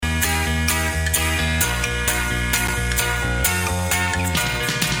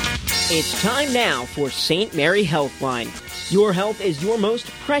It's time now for St. Mary Healthline. Your health is your most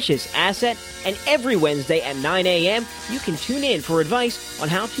precious asset, and every Wednesday at 9 a.m., you can tune in for advice on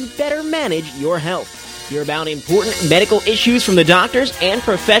how to better manage your health. Hear about important medical issues from the doctors and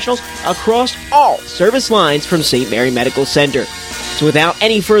professionals across all service lines from St. Mary Medical Center. So without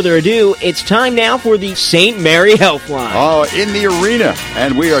any further ado, it's time now for the St. Mary Healthline. Oh, in the arena.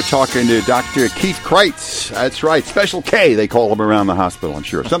 And we are talking to Dr. Keith Kreitz. That's right. Special K, they call him around the hospital, I'm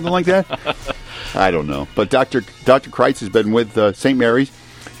sure. Something like that? I don't know. But Dr. Kreitz has been with St. Mary's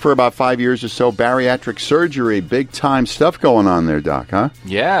for about 5 years or so. Bariatric surgery, big-time stuff going on there, Doc, huh?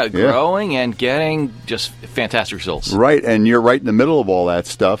 Yeah, growing and getting just fantastic results. Right, and you're right in the middle of all that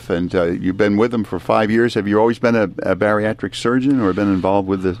stuff, and you've been with them for 5 years. Have you always been a bariatric surgeon or been involved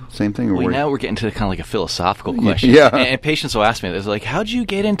with the same thing? Well, now we're getting to kind of like a philosophical question. Yeah. And patients will ask me, they're like, how'd you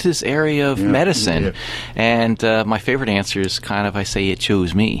get into this area of medicine? Yeah. And my favorite answer is kind of, I say, it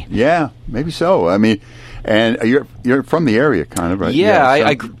chose me. Yeah, maybe so. I mean... And you're from the area, kind of, right? Yeah,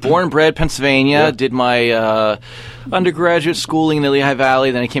 I born and bred Pennsylvania, did my undergraduate schooling in the Lehigh Valley,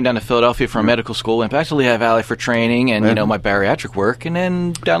 then I came down to Philadelphia for medical school, went back to Lehigh Valley for training and, my bariatric work, and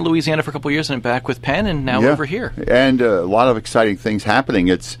then down to Louisiana for a couple of years and back with Penn, and now over here. And a lot of exciting things happening.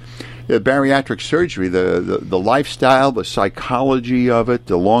 It's bariatric surgery, the lifestyle, the psychology of it,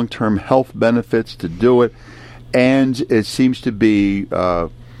 the long-term health benefits to do it, and it seems to be...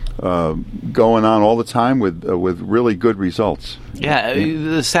 going on all the time with really good results. Yeah,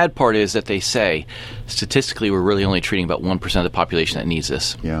 the sad part is that they say statistically we're really only treating about 1% of the population that needs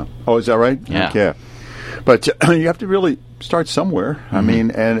this. Yeah. Oh, is that right? Yeah. Okay. But you have to really start somewhere. Mm-hmm. I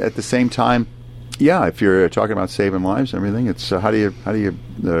mean, and at the same time, if you're talking about saving lives and everything, it's how do you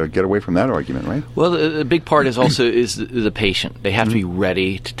get away from that argument, right? Well, the big part is also is the patient. They have to be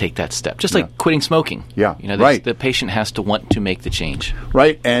ready to take that step, just like quitting smoking. Yeah, right. The patient has to want to make the change.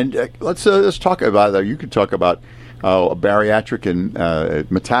 Right, and let's talk about that. You could talk about bariatric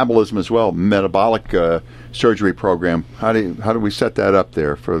and metabolism as well, metabolic surgery program. How do we set that up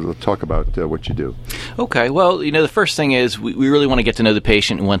there? Let's talk about what you do. Okay. Well, the first thing is we really want to get to know the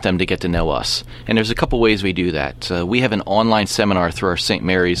patient and want them to get to know us. And there's a couple ways we do that. We have an online seminar through our St.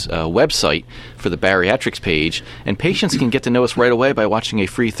 Mary's website for the bariatrics page, and patients can get to know us right away by watching a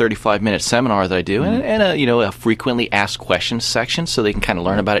free 35-minute seminar that I do, and a frequently asked questions section, so they can kind of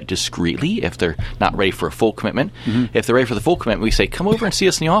learn about it discreetly if they're not ready for a full commitment. Mm-hmm. If they're ready for the full commitment, we say, come over and see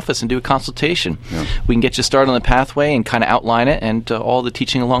us in the office and do a consultation. Yeah. We can get you started on the pathway and kind of outline it and all the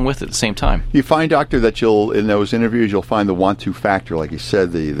teaching along with it at the same time. You find, Doctor, that in those interviews, you'll find the want-to factor, like you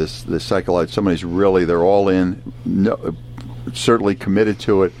said, the psychology. Somebody's really, they're all in, certainly committed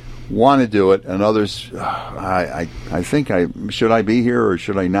to it, want to do it, and others, I think, should I be here or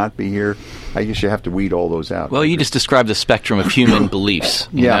should I not be here? I guess you have to weed all those out. Well, you just described the spectrum of human beliefs.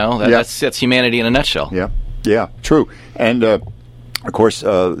 That's humanity in a nutshell. Yeah, true. And, of course,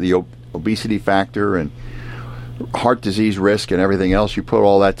 the obesity factor and heart disease risk and everything else, you put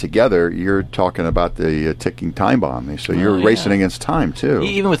all that together, you're talking about the ticking time bomb. So you're racing against time, too.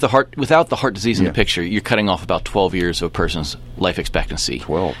 Even with without the heart disease in the picture, you're cutting off about 12 years of a person's life expectancy.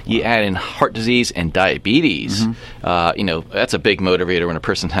 12. You add in heart disease and diabetes. Mm-hmm. That's a big motivator when a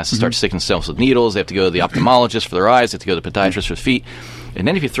person has to start sticking themselves with needles. They have to go to the ophthalmologist for their eyes. They have to go to the podiatrist for feet. And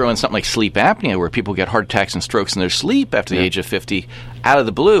then if you throw in something like sleep apnea, where people get heart attacks and strokes in their sleep after the age of 50, out of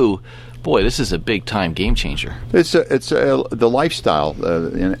the blue, boy, this is a big-time game changer. It's the lifestyle,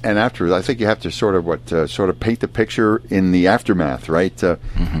 and afterwards, I think you have to sort of paint the picture in the aftermath, right?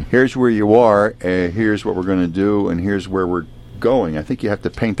 Here's where you are, here's what we're going to do, and here's where we're going. I think you have to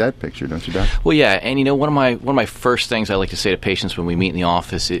paint that picture, don't you, Doc? Well, yeah, and one of my first things I like to say to patients when we meet in the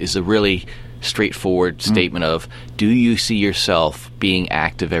office is a really straightforward statement of, do you see yourself being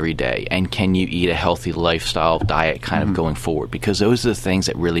active every day, and can you eat a healthy lifestyle diet kind of going forward? Because those are the things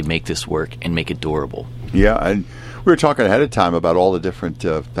that really make this work and make it durable. Yeah, and we were talking ahead of time about all the different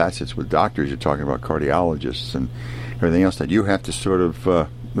facets with doctors. You're talking about cardiologists and everything else that you have to sort of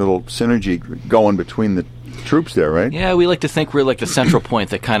little synergy going between the troops there, right? Yeah, we like to think we're like the central point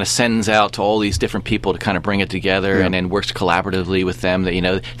that kind of sends out to all these different people to kind of bring it together and then works collaboratively with them.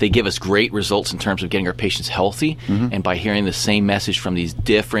 That they give us great results in terms of getting our patients healthy, and by hearing the same message from these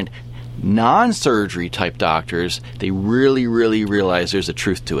different non-surgery type doctors, they really, really realize there's a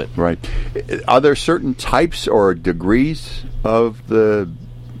truth to it. Right. Are there certain types or degrees of the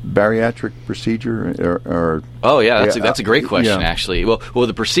bariatric procedure or that's a great question actually. Well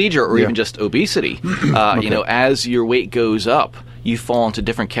the procedure or even just obesity as your weight goes up, you fall into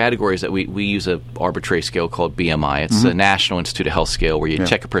different categories that we use a arbitrary scale called BMI. It's a National Institute of Health scale where you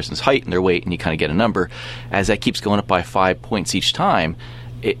check a person's height and their weight and you kind of get a number. As that keeps going up by 5 points each time,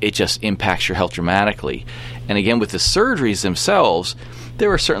 it just impacts your health dramatically. And again, with the surgeries themselves,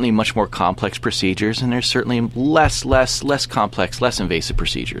 there are certainly much more complex procedures, and there's certainly less complex, less invasive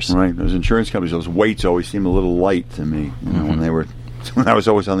procedures. Right. Those insurance companies, those weights always seem a little light to me, when I was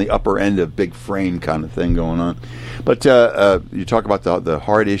always on the upper end of big frame kind of thing going on. But you talk about the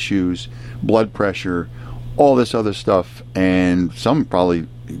heart issues, blood pressure, all this other stuff, and some probably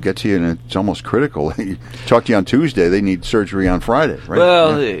get to you and it's almost critical. Talk to you on Tuesday, they need surgery on Friday, right?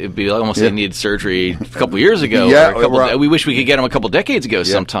 Well, it'd be almost they needed surgery a couple years ago. We wish we could get them a couple decades ago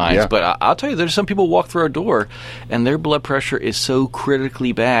sometimes. Yeah. But I'll tell you, there's some people walk through our door and their blood pressure is so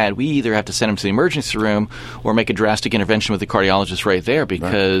critically bad, we either have to send them to the emergency room or make a drastic intervention with the cardiologist right there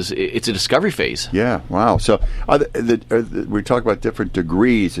because it's a discovery phase. Yeah, wow. So we talk about different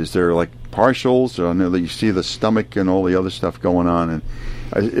degrees. Is there like partials? I know that you see the stomach and all the other stuff going on, and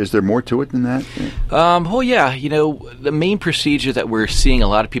is there more to it than that? Well, yeah. The main procedure that we're seeing a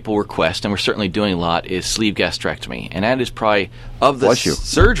lot of people request, and we're certainly doing a lot, is sleeve gastrectomy. And that is probably, of the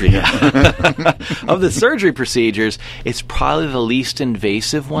surgery, of the surgery procedures, it's probably the least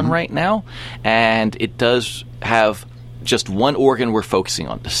invasive one right now. And it does have just one organ we're focusing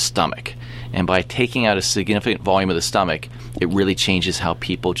on, the stomach. And by taking out a significant volume of the stomach, it really changes how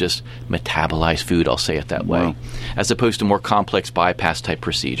people just metabolize food, I'll say it that way, as opposed to more complex bypass-type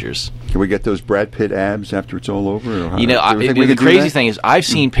procedures. Can we get those Brad Pitt abs after it's all over? The crazy thing is I've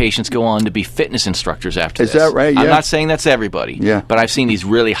seen patients go on to be fitness instructors after this. Is that right? Yeah. I'm not saying that's everybody, but I've seen these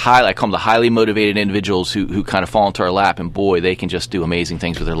really I call them the highly motivated individuals who kind of fall into our lap, and boy, they can just do amazing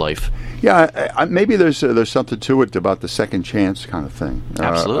things with their life. Yeah, maybe there's something to it about the second chance kind of thing.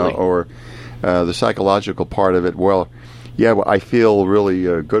 Absolutely. Or the psychological part of it. Well, I feel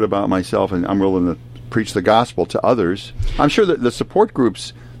really good about myself, and I'm willing to preach the gospel to others. I'm sure that the support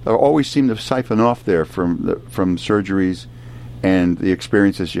groups always seem to siphon off there from surgeries and the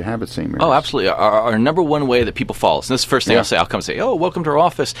experiences you have at St. Mary's. Oh, absolutely. Our number one way that people follow us, and this is the first thing I'll say, I'll come and say, oh, welcome to our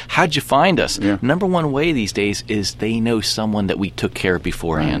office. How'd you find us? Yeah. Number one way these days is they know someone that we took care of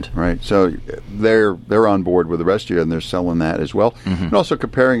beforehand. Right. So they're on board with the rest of you, and they're selling that as well. Mm-hmm. And also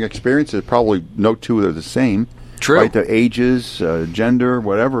comparing experiences, probably no two are the same. True. Right, the ages, gender,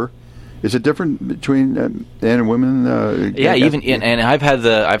 whatever. Is it different between men and women? And I've had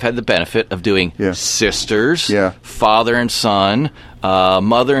the benefit of doing sisters, father and son,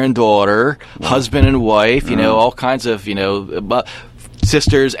 mother and daughter, husband and wife. All kinds of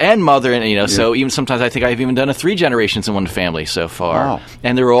sisters and mother, and So even sometimes I think I've even done 3 generations in one family so far,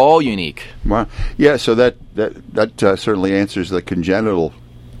 and they're all unique. Wow. Yeah. So that certainly answers the congenital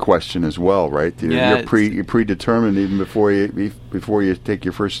question as well, right? You're predetermined even before you take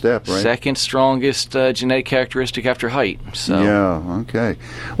your first step, right? Second strongest genetic characteristic after height. So. Yeah, okay.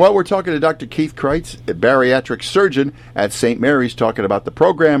 Well, we're talking to Dr. Keith Kreitz, a bariatric surgeon at St. Mary's, talking about the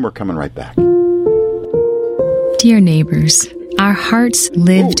program. We're coming right back. Dear neighbors, our hearts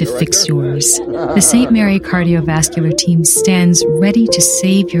live to fix yours. The St. Mary Cardiovascular Team stands ready to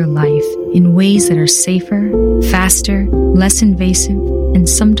save your life in ways that are safer, faster, less invasive, and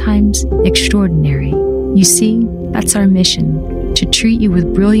sometimes extraordinary. You see, that's our mission, to treat you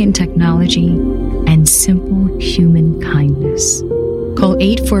with brilliant technology and simple human kindness. Call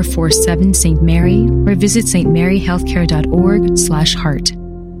 8447-ST-MARY or visit stmaryhealthcare.org/heart.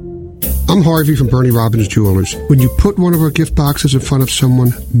 I'm Harvey from Bernie Robbins Jewelers. When you put one of our gift boxes in front of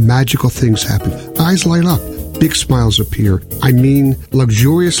someone, magical things happen. Eyes light up. Big smiles appear. I mean,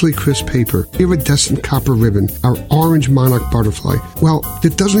 luxuriously crisp paper, iridescent copper ribbon, our orange monarch butterfly. Well, there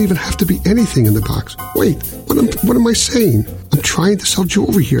doesn't even have to be anything in the box. Wait, what am I saying? I'm trying to sell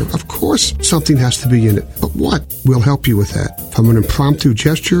jewelry here. Of course something has to be in it. But what? We'll help you with that. From an impromptu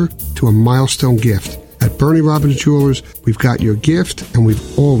gesture to a milestone gift. At Bernie Robbins Jewelers, we've got your gift, and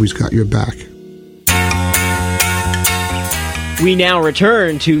we've always got your back. We now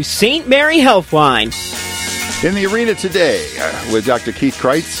return to St. Mary Healthline. In the arena today with Dr. Keith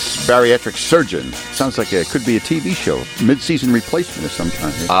Kreitz, bariatric surgeon. Sounds like it could be a TV show, mid-season replacement of some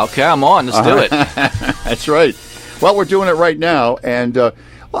kind. Okay, I'm on. Let's do it. That's right. Well, we're doing it right now, and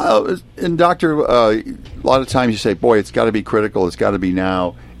doctor, a lot of times you say, boy, it's got to be critical, it's got to be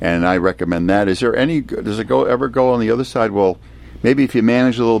now, and I recommend that. Does it ever go on the other side? Well, maybe if you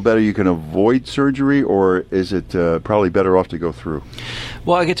manage a little better, you can avoid surgery, or is it probably better off to go through?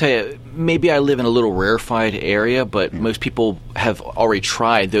 Well, I can tell you, maybe I live in a little rarefied area, but most people have already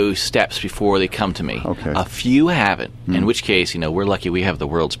tried those steps before they come to me. Okay. A few haven't, in which case, we're lucky we have the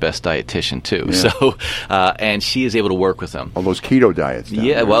world's best dietitian, too. Yeah. So, and she is able to work with them. All those keto diets.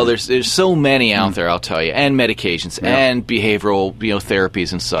 Yeah, well, there's so many out there, I'll tell you, and medications and behavioral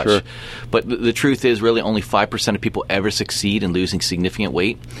therapies and such. Sure. But the truth is really only 5% of people ever succeed in losing significant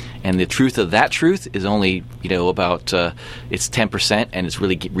weight. And the truth of that truth is only, about it's 10%, and it's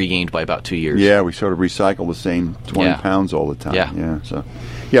really regained by about 2 years. Yeah, we sort of recycle the same 20 pounds all the time. Yeah. So,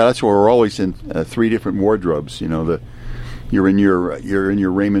 that's where we're always in 3 different wardrobes. You're in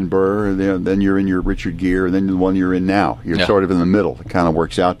your Raymond Burr, then you're in your Richard Gere, and then the one you're in now. You're sort of in the middle. It kind of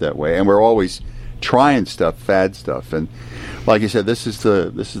works out that way, and we're always trying stuff, fad stuff, and like you said, this is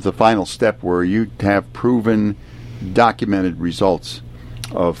the final step where you have proven, documented results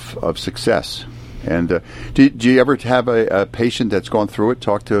of success. And do you ever have a patient that's gone through it,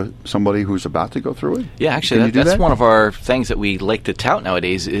 talk to somebody who's about to go through it? Yeah, actually, that's one of our things that we like to tout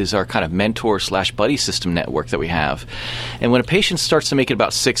nowadays is our kind of mentor/buddy system network that we have. And when a patient starts to make it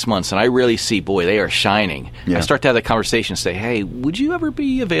about 6 months, and I really see, boy, they are shining, I start to have that conversation and say, hey, would you ever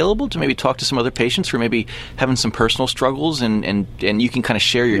be available to maybe talk to some other patients who are maybe having some personal struggles, and you can kind of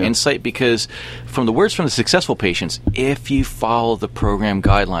share your insight? Because from the words from the successful patients, if you follow the program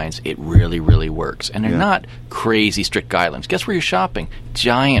guidelines, it really, really works. And they're not crazy strict guidelines. Guess where you're shopping?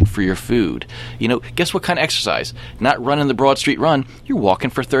 Giant for your food. Guess what kind of exercise? Not running the Broad Street Run. You're walking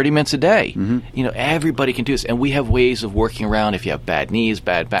for 30 minutes a day. Everybody can do this. And we have ways of working around if you have bad knees,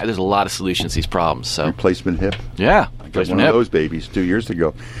 bad back. There's a lot of solutions to these problems. So replacement hip. Yeah. I got one of those babies 2 years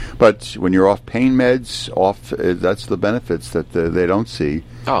ago. But when you're off pain meds, that's the benefits that they don't see.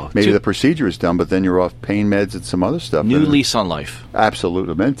 Maybe the procedure is done, but then you're off pain meds and some other stuff. New lease on life.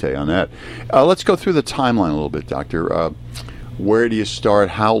 Absolutamente on that. Let's go through the timeline a little bit, Doctor. Where do you start?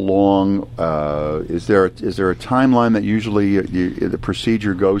 How long? Is there a timeline that usually the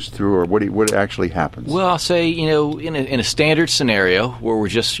procedure goes through, or what actually happens? Well, I'll say, in a standard scenario where we're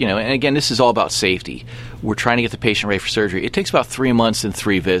just, and again, this is all about safety. We're trying to get the patient ready for surgery. It takes about 3 months and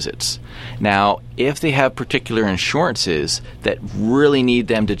 3 visits. Now, if they have particular insurances that really need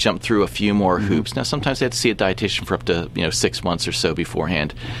them to jump through a few more hoops, now sometimes they have to see a dietitian for up to 6 months or so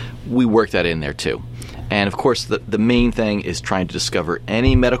beforehand. We work that in there too. And, of course, the main thing is trying to discover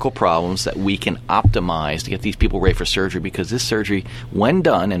any medical problems that we can optimize to get these people ready for surgery, because this surgery, when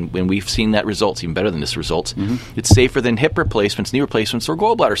done, and when we've seen that results, even better than this results, it's safer than hip replacements, knee replacements, or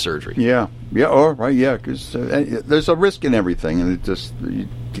gallbladder surgery. Yeah, because there's a risk in everything, and it's just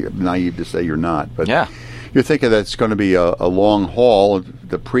naive to say you're not. But you're thinking that it's going to be a long haul of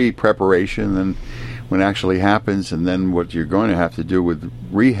the pre-preparation, and when it actually happens, and then what you're going to have to do with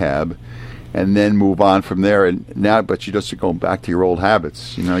rehab, and then move on from there. And now, but you just go back to your old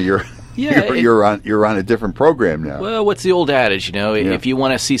habits. You're on a different program now. Well, what's the old adage? If you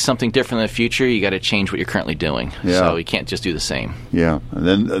want to see something different in the future, you got to change what you're currently doing. So you can't just do the same. Yeah,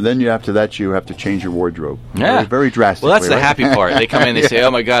 and then after that you have to change your wardrobe. Very, very drastically. Well, that's the happy part. They come in, they say,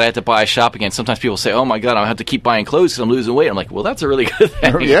 "Oh my God, I have to buy a shop again." Sometimes people say, "Oh my God, I have to keep buying clothes because I'm losing weight." I'm like, "Well, that's a really good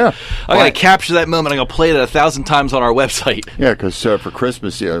thing." Yeah, I'm going to capture that moment. I'm going to play it 1,000 times on our website. Yeah, because for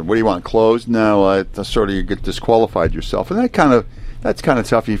Christmas, what do you want? Clothes? No, sort of you get disqualified yourself, and that's kind of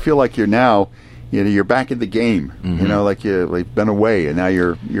tough. You feel like you're now, you're back in the game. Like you've been away, and now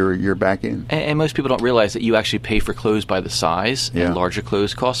you're back in. And most people don't realize that you actually pay for clothes by the size, and larger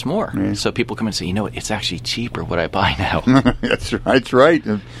clothes cost more. Yeah. So people come and say, it's actually cheaper what I buy now. That's right.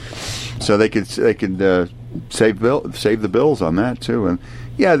 And so they can save the bills on that too, and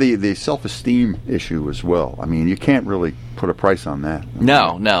the self-esteem issue as well. I mean, you can't really put a price on that.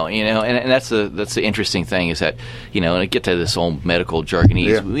 No, and that's the interesting thing is that, and I get to this old medical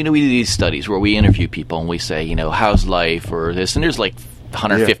jargonese. We do these studies where we interview people and we say, how's life or this, and there's like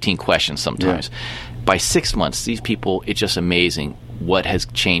 115 questions sometimes. By 6 months, these people, it's just amazing what has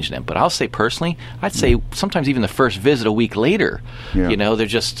changed them. But I'll say personally, I'd say sometimes even the first visit a week later, they're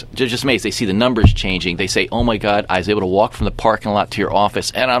just amazed. They see the numbers changing. They say, "Oh my God, I was able to walk from the parking lot to your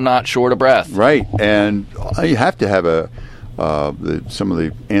office, and I'm not short of breath." Right, and you have to have some of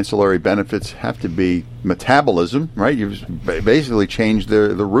the ancillary benefits have to be metabolism, right? You've basically changed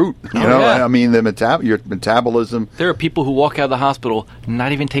the route. I mean, your metabolism. There are people who walk out of the hospital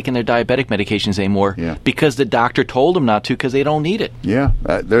not even taking their diabetic medications anymore because the doctor told them not to because they don't need it. Yeah,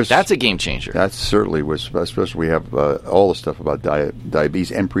 that's a game changer. That certainly was, especially we have all the stuff about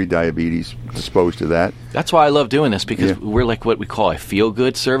diabetes and pre-diabetes disposed to that. That's why I love doing this, because we're like what we call a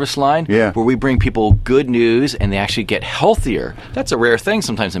feel-good service line, where we bring people good news and they actually get healthier. That's a rare thing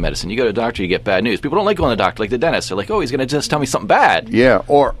sometimes in medicine. You go to a doctor, you get bad news. People don't like like going to the doctor, like the dentist. They're like, oh, he's going to just tell me something bad. Yeah,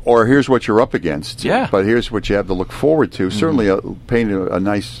 or here's what you're up against. Yeah. But here's what you have to look forward to. Certainly paint a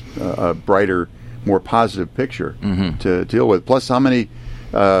nice, brighter, more positive picture to deal with. Plus, how many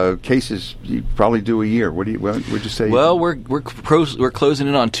cases you probably do a year? Would you say? Well, we're closing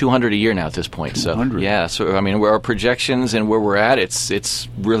in on 200 a year now at this point. 200. So yeah, so I mean, our projections and where we're at, it's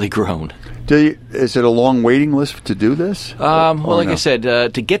really grown. Is it a long waiting list to do this? Well, like I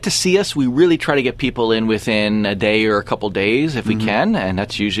said, to get to see us, we really try to get people in within a day or a couple days if we can, and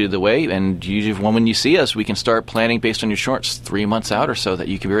that's usually the way. And usually when you see us, we can start planning based on your insurance 3 months out or so that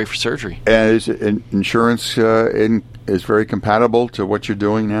you can be ready for surgery. And is insurance is very compatible to what you're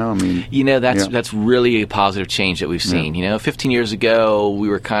doing now? I mean, that's really a positive change that we've seen. 15 years ago, we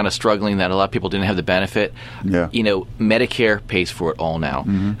were kind of struggling that a lot of people didn't have the benefit. Yeah. Medicare pays for it all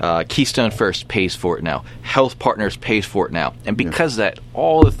now. Keystone First pays for it now. Health Partners pays for it now. And because of that,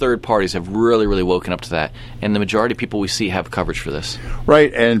 all the third parties have really, really woken up to that. And the majority of people we see have coverage for this.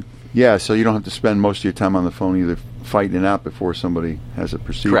 Right. And, so you don't have to spend most of your time on the phone either fighting it out before somebody has a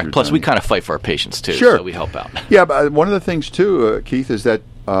procedure. Correct. Plus, we kind of fight for our patients, too. Sure. So we help out. Yeah, but one of the things, too, Keith, is that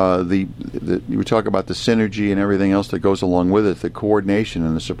you talk about the synergy and everything else that goes along with it, the coordination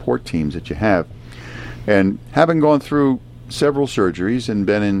and the support teams that you have. And having gone through several surgeries and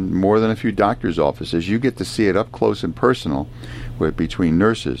been in more than a few doctors' offices, you get to see it up close and personal between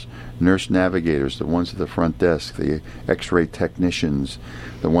nurses, nurse navigators, the ones at the front desk, the x-ray technicians,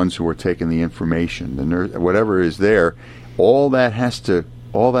 the ones who are taking the information, the nurse, whatever is there. All that has to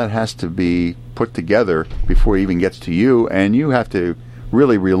be put together before it even gets to you, and you have to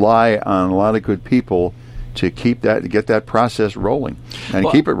really rely on a lot of good people to get that process rolling and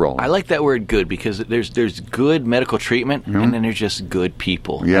keep it rolling. I like that word "good" because there's good medical treatment and then there's just good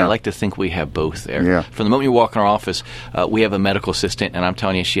people. Yeah. And I like to think we have both there. Yeah. From the moment you walk in our office, we have a medical assistant, and I'm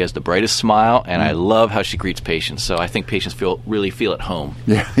telling you, she has the brightest smile, and I love how she greets patients. So I think patients really feel at home.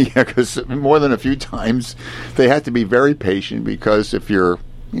 Yeah, because more than a few times they have to be very patient because if you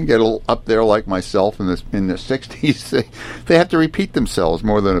get a little up there like myself in the 60s, they have to repeat themselves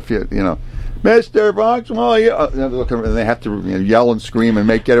more than a few, Mr. Foxwell, and they have to yell and scream and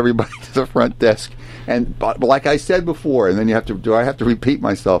get everybody to the front desk. But like I said before, and then I have to repeat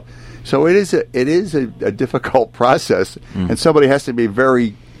myself. So it is a difficult process, and somebody has to be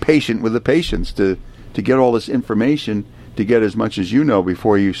very patient with the patients to get all this information, to get as much as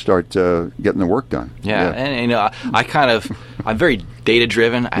before you start getting the work done. Yeah. And I'm very data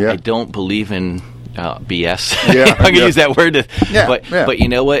driven. I don't believe in BS. I can use that word. But you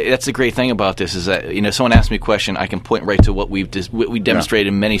know what? That's the great thing about this is that someone asks me a question, I can point right to what we demonstrated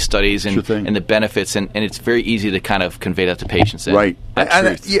in many studies and the benefits, and it's very easy to kind of convey that to patients. Right,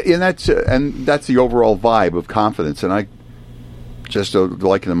 and that's the overall vibe of confidence. And I just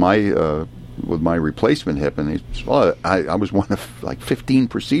like in my with my replacement hip, and I was one of like 15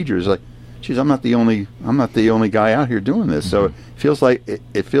 procedures. Like, geez, I'm not the only guy out here doing this. So it feels like a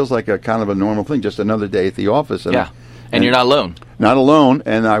kind of a normal thing, just another day at the office. And and you're not alone. Not alone.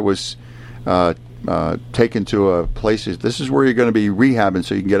 And I was taken to a place. This is where you're going to be rehabbing,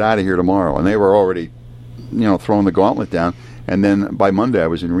 so you can get out of here tomorrow. And they were already, throwing the gauntlet down. And then by Monday, I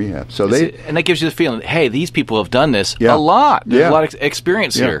was in rehab. So and that gives you the feeling, hey, these people have done this a lot. There's a lot of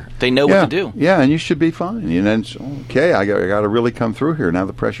experience here. They know what to do. Yeah, and you should be fine. And then, okay, I got to really come through here. Now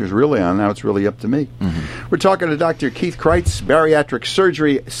the pressure's really on. Now it's really up to me. We're talking to Dr. Keith Kreitz, Bariatric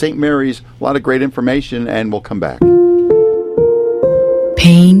Surgery, St. Mary's. A lot of great information, and we'll come back.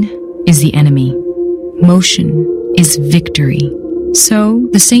 Pain is the enemy. Motion is victory. So,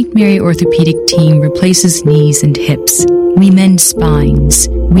 the St. Mary Orthopedic team replaces knees and hips. We mend spines.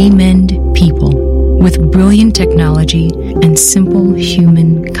 We mend people with brilliant technology and simple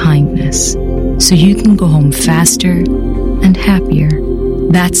human kindness. So you can go home faster and happier.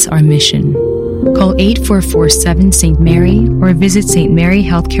 That's our mission. Call 8447-ST-MARY or visit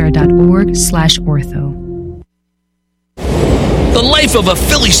stmaryhealthcare.org/ortho. The life of a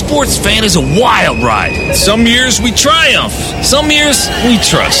Philly sports fan is a wild ride. Some years we triumph. Some years we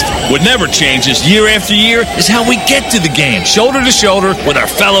trust. What never changes year after year is how we get to the game, shoulder to shoulder with our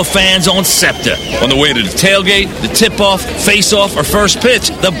fellow fans on SEPTA. On the way to the tailgate, the tip-off, face-off, or first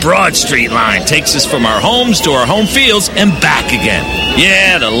pitch, the Broad Street line takes us from our homes to our home fields and back again.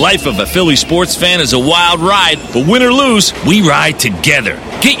 Yeah, the life of a Philly sports fan is a wild ride, but win or lose, we ride together.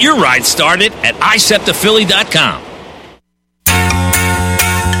 Get your ride started at iSEPTAPhilly.com.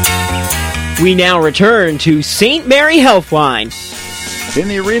 We now return to St. Mary Healthline. In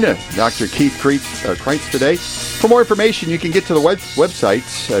the arena, Dr. Keith Kreitz today. For more information, you can get to the website,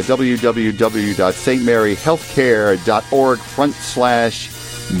 www.stmaryhealthcare.org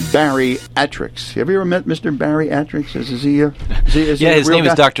Bariatrics. Have you ever met Mr. Bariatrics? Is he his name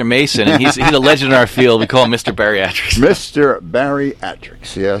is Dr. Mason, and he's a legend in our field. We call him Mr. Bariatrics. Mr.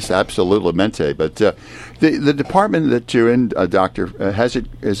 Bariatrics, yes, absolutely, mente. But the department that you're in, Doctor, has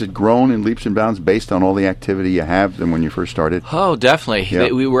it grown in leaps and bounds based on all the activity you have than when you first started? Oh, definitely.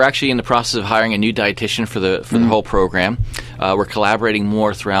 Yeah. We were actually in the process of hiring a new dietitian for the whole program. We're collaborating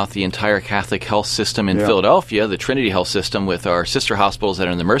more throughout the entire Catholic health system in Philadelphia, the Trinity Health System, with our sister hospitals that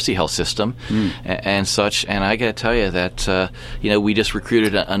are in the Mercy Health System and such. And I got to tell you that we just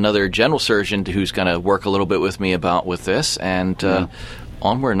recruited another general surgeon who's going to work a little bit with me with this, and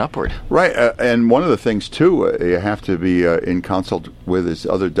onward and upward. Right, and one of the things too you have to be in consult with is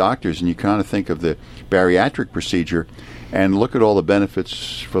other doctors, and you kind of think of the bariatric procedure and look at all the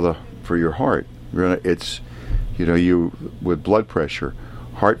benefits for your heart. It's you with blood pressure,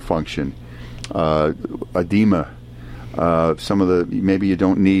 heart function, edema. Some of maybe you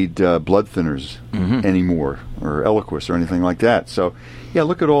don't need blood thinners anymore, or Eliquis or anything like that. So,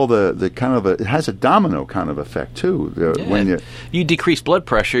 look at all the kind of it has a domino kind of effect too. When you decrease blood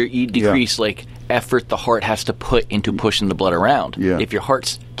pressure, you decrease effort the heart has to put into pushing the blood around. Yeah. If your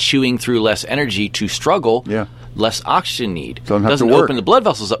heart's chewing through less energy to struggle, less oxygen need. Doesn't open the blood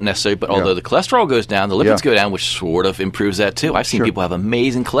vessels up necessarily, but although the cholesterol goes down, the lipids go down, which sort of improves that too. I've seen people have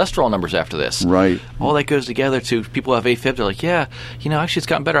amazing cholesterol numbers after this. Right. All that goes together to people who have AFib. They're like, actually it's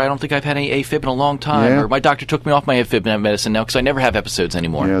gotten better. I don't think I've had any AFib in a long time. Or my doctor took me off my AFib medicine now because I never have episodes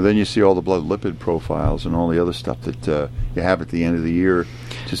anymore. Yeah, then you see all the blood lipid profiles and all the other stuff that you have at the end of the year.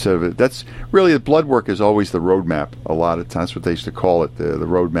 That's really, the blood work is always the roadmap. A lot of times, that's what they used to call it, the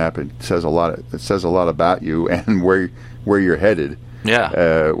roadmap. It says a lot about you and where you're headed.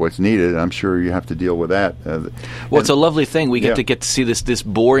 Yeah. What's needed. I'm sure you have to deal with that. It's a lovely thing. We get to see this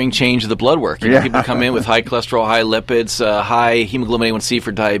boring change of the blood work. People come in with high cholesterol, high lipids, high hemoglobin A1C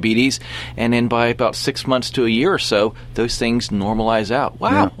for diabetes, and then by about 6 months to a year or so, those things normalize out.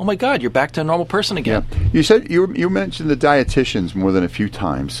 Wow! Yeah. Oh my God, you're back to a normal person again. Yeah. You said you mentioned the dietitians more than a few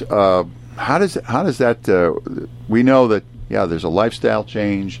times. How does that? We know that there's a lifestyle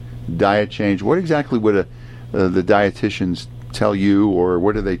change, diet change. What exactly would the dietitians tell you, or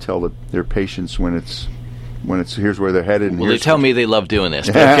what do they tell their patients when it's here's where they're headed? And they tell me they love doing this,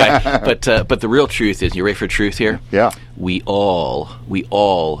 but the real truth is, you ready for truth here? Yeah. We all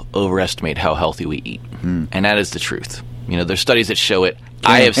overestimate how healthy we eat, and that is the truth. There's studies that show it.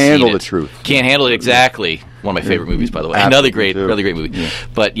 I have handle seen the truth. Can't handle it, exactly. One of my favorite movies, by the way. Another really great movie. Yeah.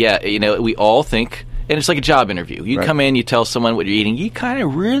 But we all think. And it's like a job interview. You come in, you tell someone what you're eating. You kind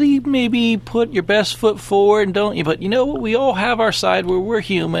of really maybe put your best foot forward, and don't you? But we all have our side where we're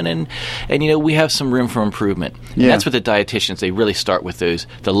human, and we have some room for improvement. And that's what the dietitians, they really start with the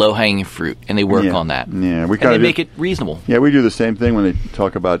low-hanging fruit, and they work on that. Yeah, they make it reasonable. Yeah, we do the same thing when they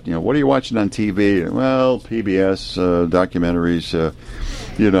talk about, what are you watching on TV? Well, PBS, documentaries,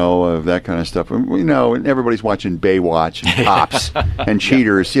 that kind of stuff. And everybody's watching Baywatch and Cops and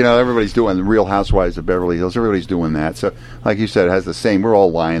Cheaters. Everybody's doing the Real Housewives of Beverly Hills. Everybody's doing that. So, like you said, it has the same. We're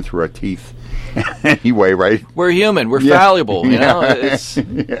all lying through our teeth anyway, right? We're human. We're fallible.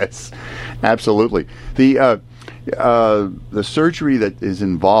 Yes, absolutely. The surgery that is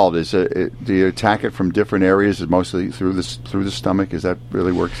involved do you attack it from different areas? Is it mostly through the stomach? Is that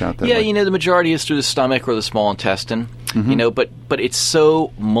really works out that way? The majority is through the stomach or the small intestine. But it's so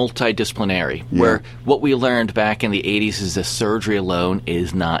multidisciplinary. Where what we learned back in the 80s is the surgery alone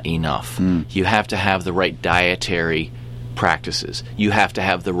is not enough. You have to have the right dietary practices. You have to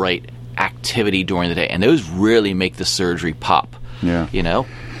have the right activity during the day, and those really make the surgery pop. And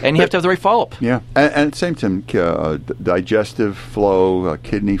you have to have the right follow-up. Yeah, and at the same time, digestive flow,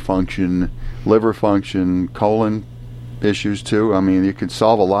 kidney function, liver function, colon issues too. I mean, you can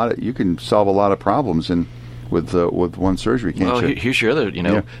solve a lot of problems with one surgery, can't you? Here's your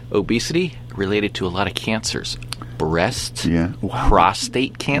other, obesity related to a lot of cancers, breast,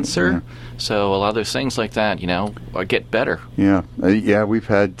 prostate cancer. So a lot of those things like that, get better. We've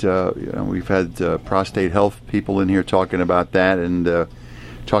had prostate health people in here talking about that and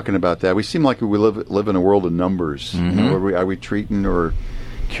talking about that. We seem like we live in a world of numbers. Are we treating or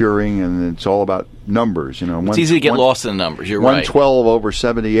curing? And it's all about numbers. It's easy to get lost in the numbers. You're right. 112 over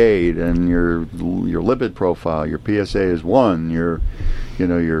 78, and your lipid profile, your PSA is 1. Your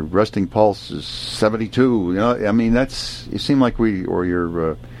resting pulse is 72. I mean, you seem like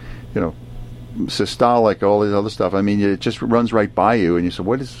your systolic, all this other stuff. I mean, it just runs right by you, and you say,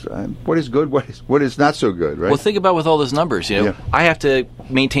 what is good? What is not so good? Right? Well, think about with all those numbers. I have to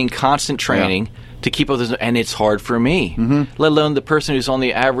maintain constant training to keep up with this, and it's hard for me, let alone the person who's on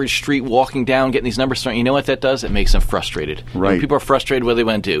the average street walking down, getting these numbers thrown. You know what that does? It makes them frustrated. Right. When people are frustrated, what do they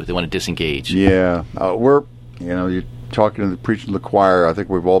want to do? They want to disengage. Yeah. You're talking to the preaching to the choir. I think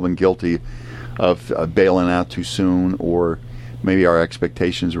we've all been guilty of bailing out too soon, or maybe our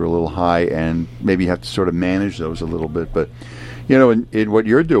expectations were a little high, and maybe you have to sort of manage those a little bit. But, in what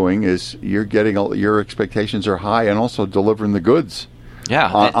you're doing is you're getting your expectations are high and also delivering the goods.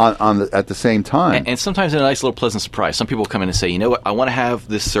 Yeah, at the same time, and sometimes a nice little pleasant surprise. Some people come in and say, "You know what? I want to have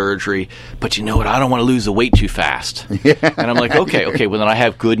this surgery, but you know what? I don't want to lose the weight too fast." Yeah. And I'm like, "Okay. Well, then I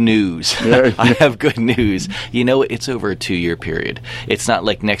have good news. I have good news. You know, it's over a 2-year period. It's not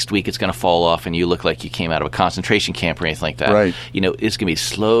like next week it's going to fall off and you look like you came out of a concentration camp or anything like that. Right. It's going to be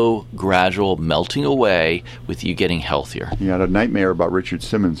slow, gradual melting away with you getting healthier." You had a nightmare about Richard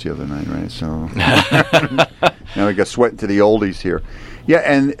Simmons the other night, right? So now we got sweating to the oldies here. Yeah,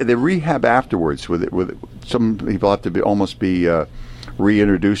 and the rehab afterwards with some people have to almost be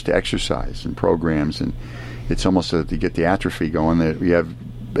reintroduced to exercise and programs, and it's almost to get the atrophy going. That you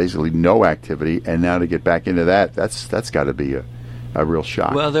have basically no activity, and now to get back into that's got to be a real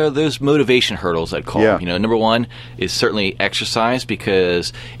shock. Well, there are those motivation hurdles I'd call. Yeah. Number one is certainly exercise,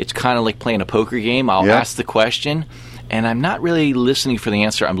 because it's kind of like playing a poker game. I'll ask the question, and I'm not really listening for the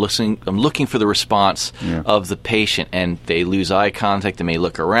answer. I'm looking for the response of the patient, and they lose eye contact. They may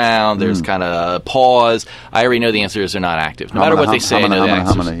look around. There's kind of a pause. I already know the answer is they're not active. No matter what they say, I know the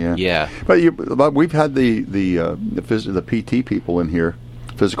answers. Yeah. But we've had the PT people in here,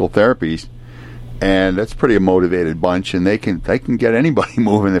 physical therapies, and that's a pretty motivated bunch, and they can get anybody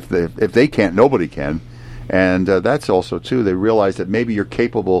moving. If they can't, nobody can. And that's also too. They realize that maybe you're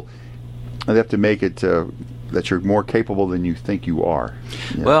capable. They have to make it that you're more capable than you think you are.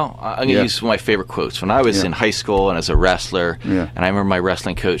 Yeah. Well, I'm going to use one of my favorite quotes. When I was in high school and as a wrestler, and I remember my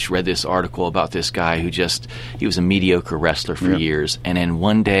wrestling coach read this article about this guy who he was a mediocre wrestler for years, and then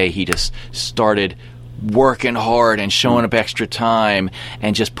one day he just started working hard and showing up extra time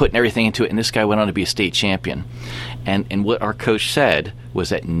and just putting everything into it, and this guy went on to be a state champion. And what our coach said was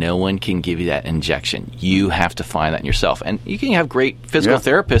that no one can give you that injection. You have to find that in yourself. And you can have great physical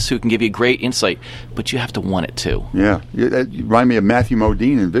therapists who can give you great insight, but you have to want it too. Yeah. You remind me of Matthew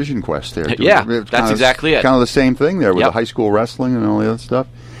Modine in Vision Quest there. That's exactly it. Kind of the same thing there with the high school wrestling and all the other stuff.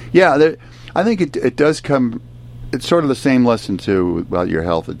 Yeah, I think it does come, it's sort of the same lesson too about your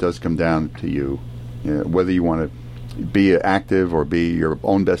health. It does come down to you. Whether you want to be active or be your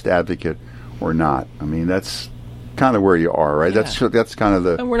own best advocate or not. I mean, that's kind of where you are, right? Yeah. That's kind of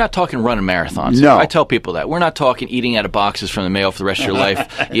the... And we're not talking running marathons. No. I tell people that. We're not talking eating out of boxes from the mail for the rest of your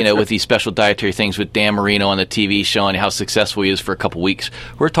life, with these special dietary things with Dan Marino on the TV showing how successful he is for a couple weeks.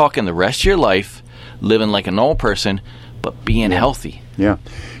 We're talking the rest of your life, living like a normal person, but being healthy. Yeah.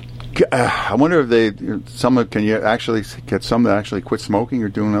 I wonder if can you actually get some that actually quit smoking or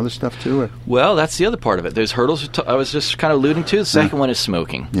doing other stuff too? Well, that's the other part of it. There's hurdles I was just kind of alluding to. The second one is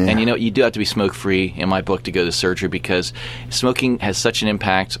smoking. Yeah. And you do have to be smoke-free in my book to go to surgery, because smoking has such an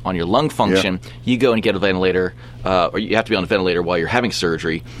impact on your lung function. Yeah. You go and get a ventilator, or you have to be on a ventilator while you're having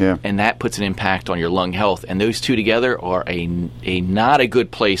surgery, and that puts an impact on your lung health. And those two together are a not a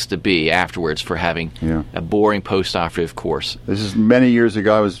good place to be afterwards for having a boring post-operative course. This is many years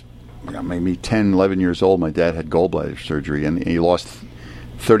ago. I was maybe 10, 11 years old. My dad had gallbladder surgery, and he lost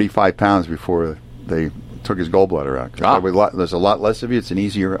 35 pounds before they took his gallbladder out. There's a lot less of you. It's an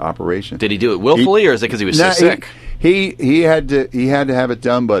easier operation. Did he do it willfully, or is it because he was so sick? He had to have it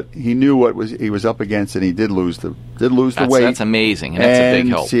done, but he knew what he was up against, and he did lose the weight. That's amazing, and that's a big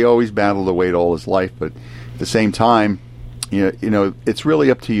help. He always battled the weight all his life, but at the same time, it's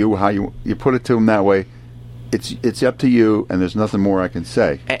really up to you how you put it to him that way. It's up to you, and there's nothing more I can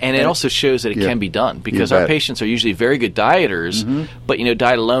say. And it also shows that it can be done, because our patients are usually very good dieters, but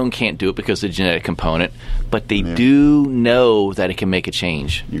diet alone can't do it because of the genetic component. But they do know that it can make a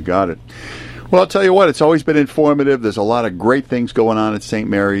change. You got it. Well, I'll tell you what, it's always been informative. There's a lot of great things going on at St.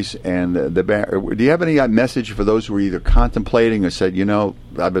 Mary's. And do you have any message for those who are either contemplating or said,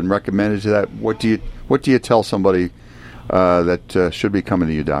 I've been recommended to that? What do you tell somebody that should be coming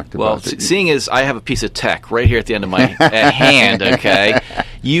to you, doctor? Well, seeing as I have a piece of tech right here at the end of my hand, okay,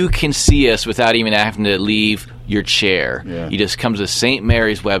 you can see us without even having to leave your chair. Yeah. You just come to the St.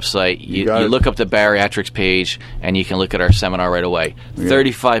 Mary's website, you look up the bariatrics page, and you can look at our seminar right away.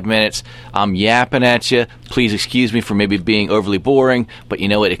 35 minutes, I'm yapping at you. Please excuse me for maybe being overly boring, but you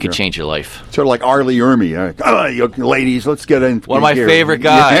know what? It could change your life. Sort of like Arlie Ermy. Ladies, let's get in. One of my favorite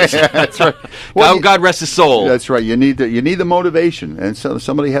guys. That's right. Well, God rest his soul. That's right. You need the motivation, and so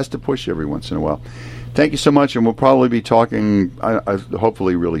somebody has to push every once in a while. Thank you so much, and we'll probably be talking,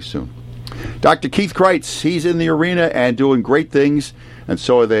 hopefully, really soon. Dr. Keith Kreitz, he's in the arena and doing great things, and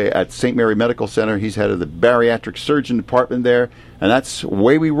so are they at St. Mary Medical Center. He's head of the Bariatric Surgeon Department there, and that's the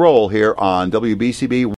way we roll here on WBCB.